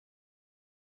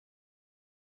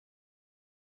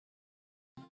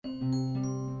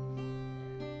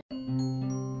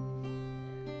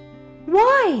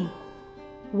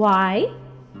Why?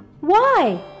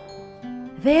 Why?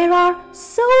 There are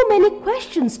so many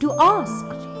questions to ask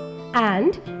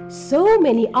and so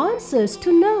many answers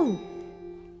to know.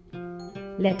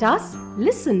 Let us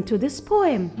listen to this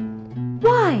poem.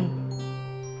 Why?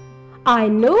 I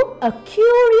know a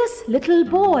curious little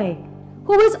boy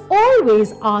who is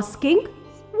always asking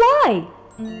why.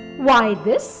 Why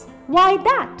this? Why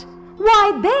that?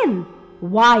 Why then?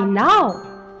 Why now?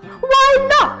 Why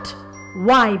not?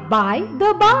 Why by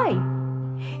the by?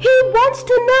 He wants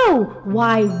to know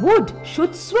why wood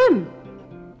should swim,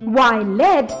 why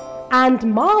lead and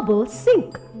marble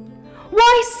sink,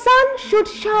 why sun should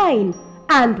shine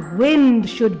and wind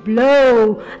should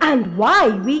blow, and why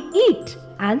we eat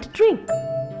and drink.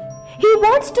 He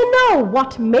wants to know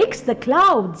what makes the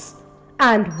clouds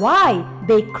and why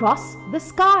they cross the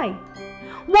sky,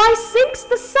 why sinks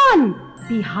the sun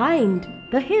behind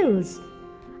the hills,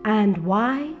 and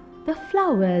why the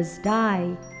flowers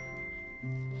die.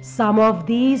 Some of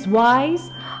these whys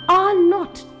are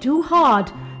not too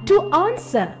hard to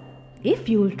answer if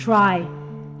you'll try.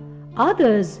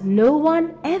 Others no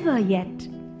one ever yet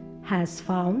has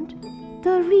found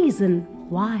the reason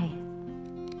why.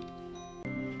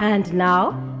 And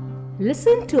now,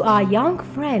 listen to our young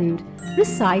friend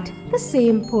recite the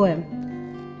same poem.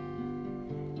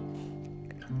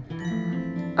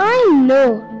 I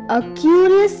know a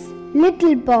curious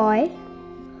little boy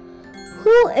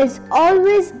who is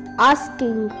always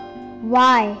asking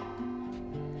why.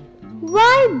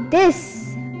 Why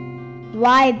this?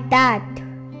 Why that?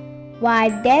 Why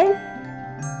then?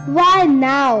 Why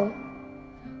now?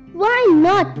 Why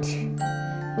not?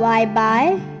 Why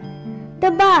by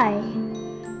the by?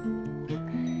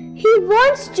 He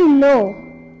wants to know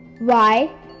why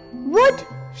wood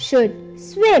should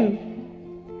swim,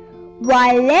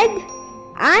 why lead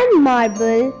and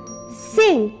marble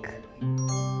sink,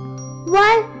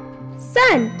 why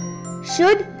sun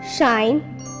should shine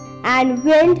and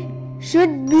wind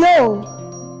should blow,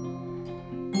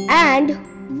 and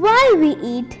why we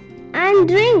eat and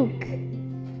drink.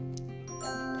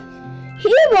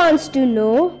 He wants to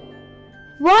know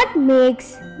what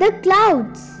makes the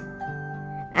clouds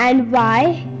and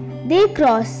why they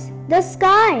cross the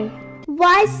sky,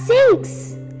 why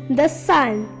sinks the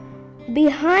sun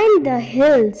behind the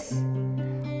hills,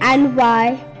 and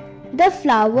why the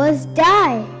flowers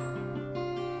die.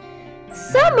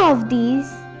 Some of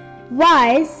these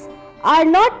whys are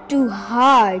not too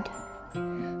hard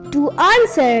to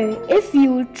answer if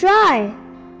you try.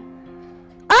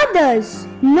 Others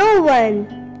no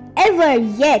one ever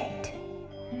yet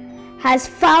has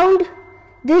found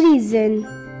the reason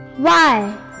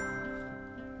why.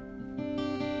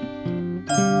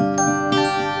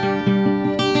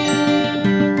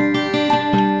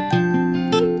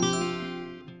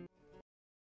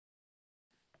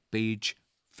 Page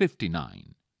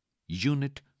 59,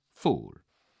 Unit 4.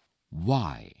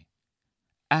 Why?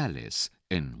 Alice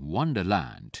in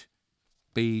Wonderland.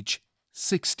 Page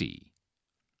 60.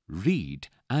 Read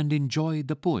and enjoy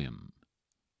the poem.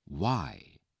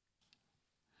 Why?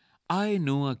 I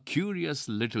know a curious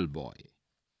little boy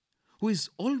who is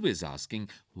always asking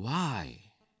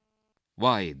why.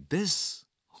 Why this?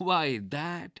 Why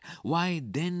that? Why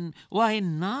then? Why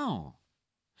now?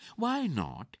 Why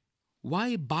not?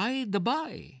 Why by the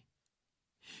by?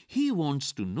 He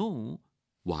wants to know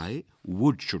why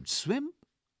wood should swim,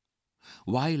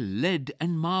 why lead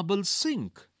and marble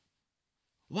sink,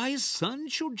 why sun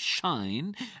should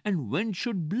shine and wind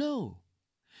should blow,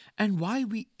 and why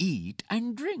we eat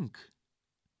and drink.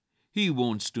 He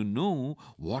wants to know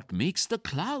what makes the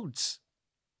clouds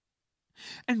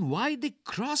and why they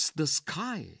cross the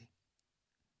sky,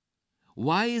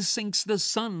 why sinks the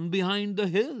sun behind the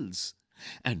hills,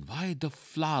 and why the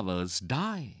flowers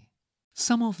die.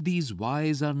 Some of these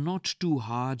whys are not too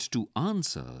hard to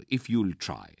answer if you'll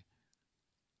try.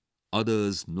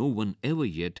 Others no one ever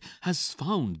yet has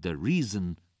found the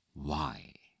reason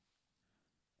why.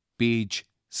 Page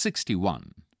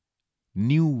 61.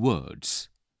 New words.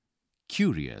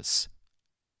 Curious,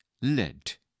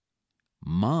 lead,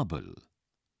 marble,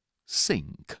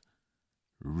 sink,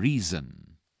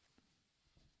 reason.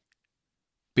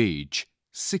 Page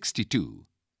 62.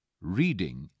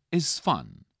 Reading is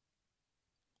fun.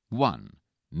 1.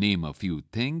 Name a few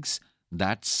things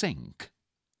that sink.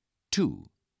 2.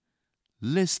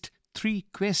 List 3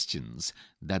 questions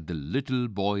that the little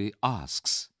boy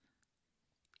asks.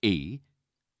 A.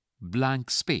 Blank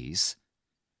space.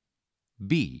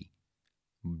 B.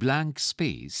 Blank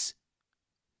space.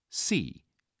 C.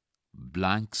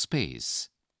 Blank space.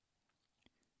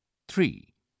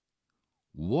 3.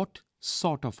 What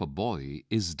sort of a boy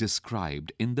is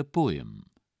described in the poem?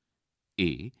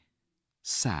 A.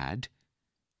 Sad.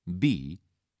 B.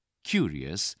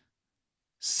 Curious.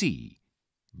 C.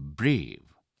 Brave.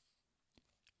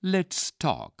 Let's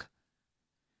talk.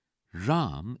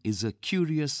 Ram is a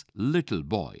curious little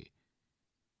boy.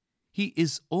 He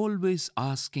is always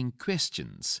asking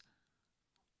questions.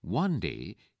 One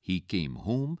day he came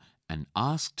home and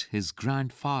asked his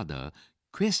grandfather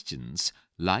questions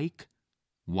like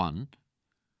 1.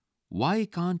 Why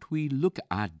can't we look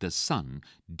at the sun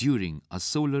during a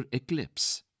solar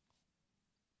eclipse?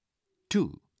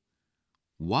 2.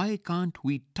 Why can't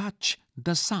we touch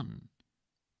the sun?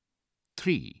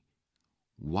 3.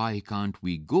 Why can't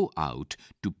we go out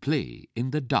to play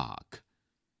in the dark?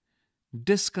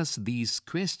 Discuss these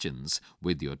questions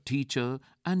with your teacher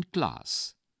and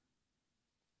class.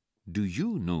 Do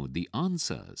you know the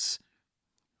answers?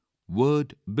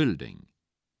 Word building.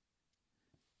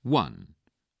 1.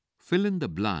 Fill in the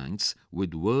blanks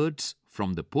with words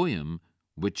from the poem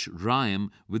which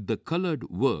rhyme with the colored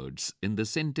words in the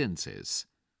sentences.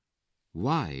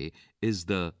 Why is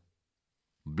the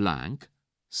blank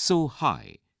so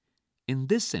high? In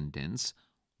this sentence,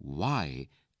 why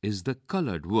is the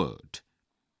colored word.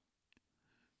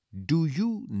 Do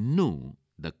you know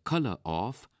the color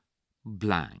of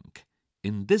blank?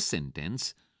 In this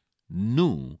sentence,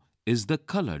 know is the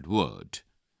colored word.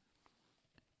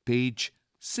 Page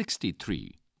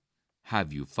 63.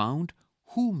 Have you found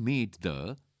who made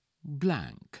the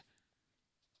blank?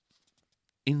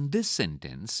 In this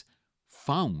sentence,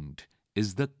 found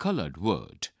is the colored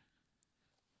word.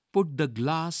 Put the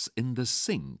glass in the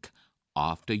sink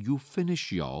after you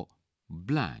finish your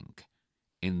blank.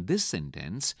 In this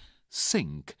sentence,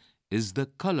 sink is the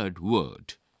colored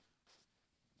word.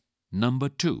 Number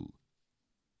 2.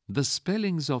 The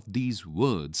spellings of these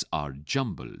words are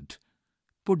jumbled.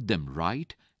 Put them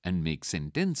right and make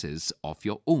sentences of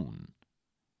your own.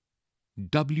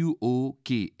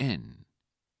 W-O-K-N.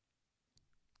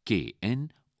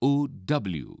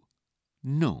 K-N-O-W.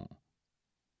 No.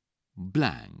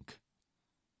 Blank.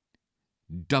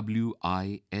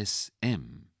 W-I-S-M.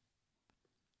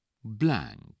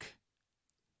 Blank.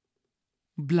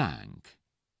 Blank.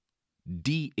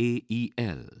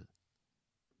 D-A-E-L.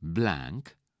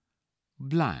 Blank.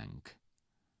 Blank.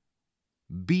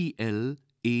 B-L-A-R-M-E.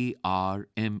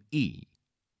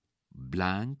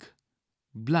 Blank.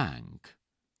 Blank.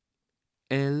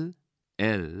 L-L-I-H-S.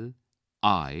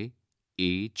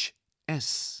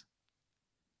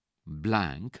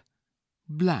 Blank.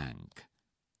 Blank.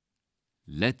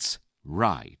 Let's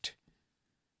write.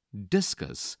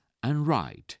 Discuss and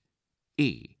write.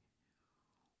 A.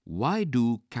 Why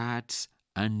do cats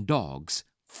and dogs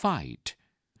fight?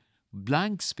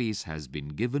 Blank space has been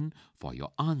given for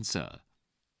your answer.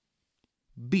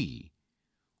 B.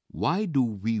 Why do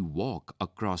we walk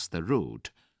across the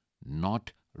road,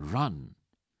 not run?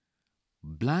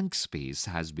 Blank space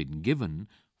has been given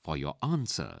for your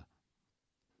answer.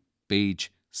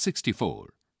 Page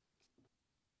 64.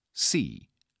 C.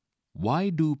 Why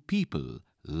do people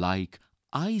like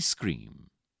ice cream?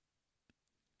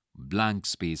 Blank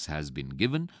space has been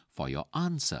given for your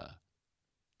answer.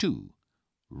 2.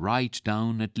 Write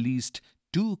down at least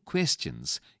 2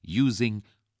 questions using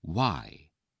why.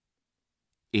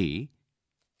 A.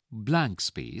 Blank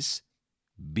space.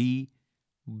 B.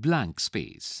 Blank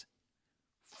space.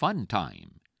 Fun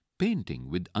time. Painting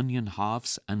with onion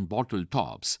halves and bottle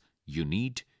tops. You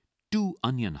need 2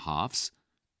 onion halves,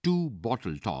 2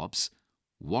 bottle tops,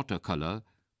 watercolor,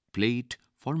 plate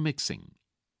for mixing.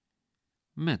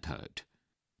 Method.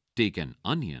 Take an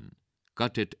onion,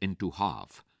 cut it into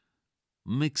half.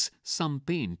 Mix some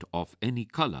paint of any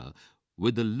color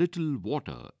with a little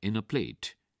water in a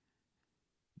plate.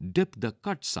 Dip the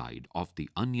cut side of the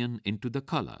onion into the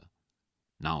color.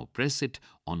 Now press it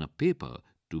on a paper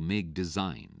to make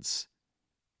designs.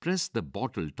 Press the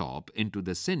bottle top into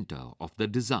the center of the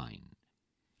design.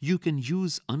 You can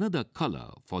use another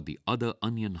color for the other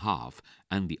onion half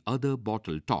and the other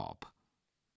bottle top.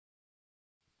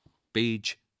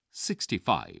 Page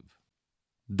 65.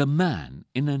 The man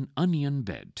in an onion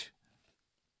bed.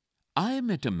 I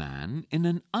met a man in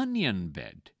an onion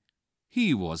bed.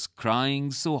 He was crying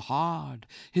so hard,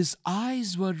 his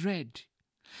eyes were red,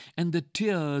 and the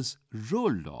tears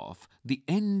rolled off the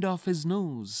end of his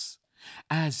nose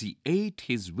as he ate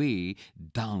his way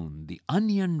down the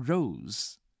onion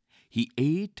rows. He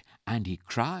ate and he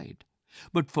cried,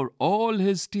 but for all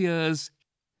his tears,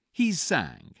 he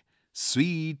sang,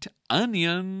 "Sweet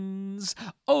onions,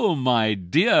 oh my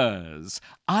dears,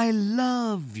 I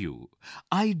love you,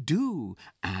 I do,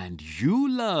 and you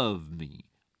love me,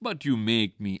 but you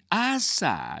make me as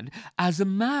sad as a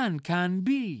man can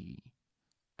be."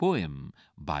 poem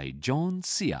by John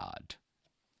Seard.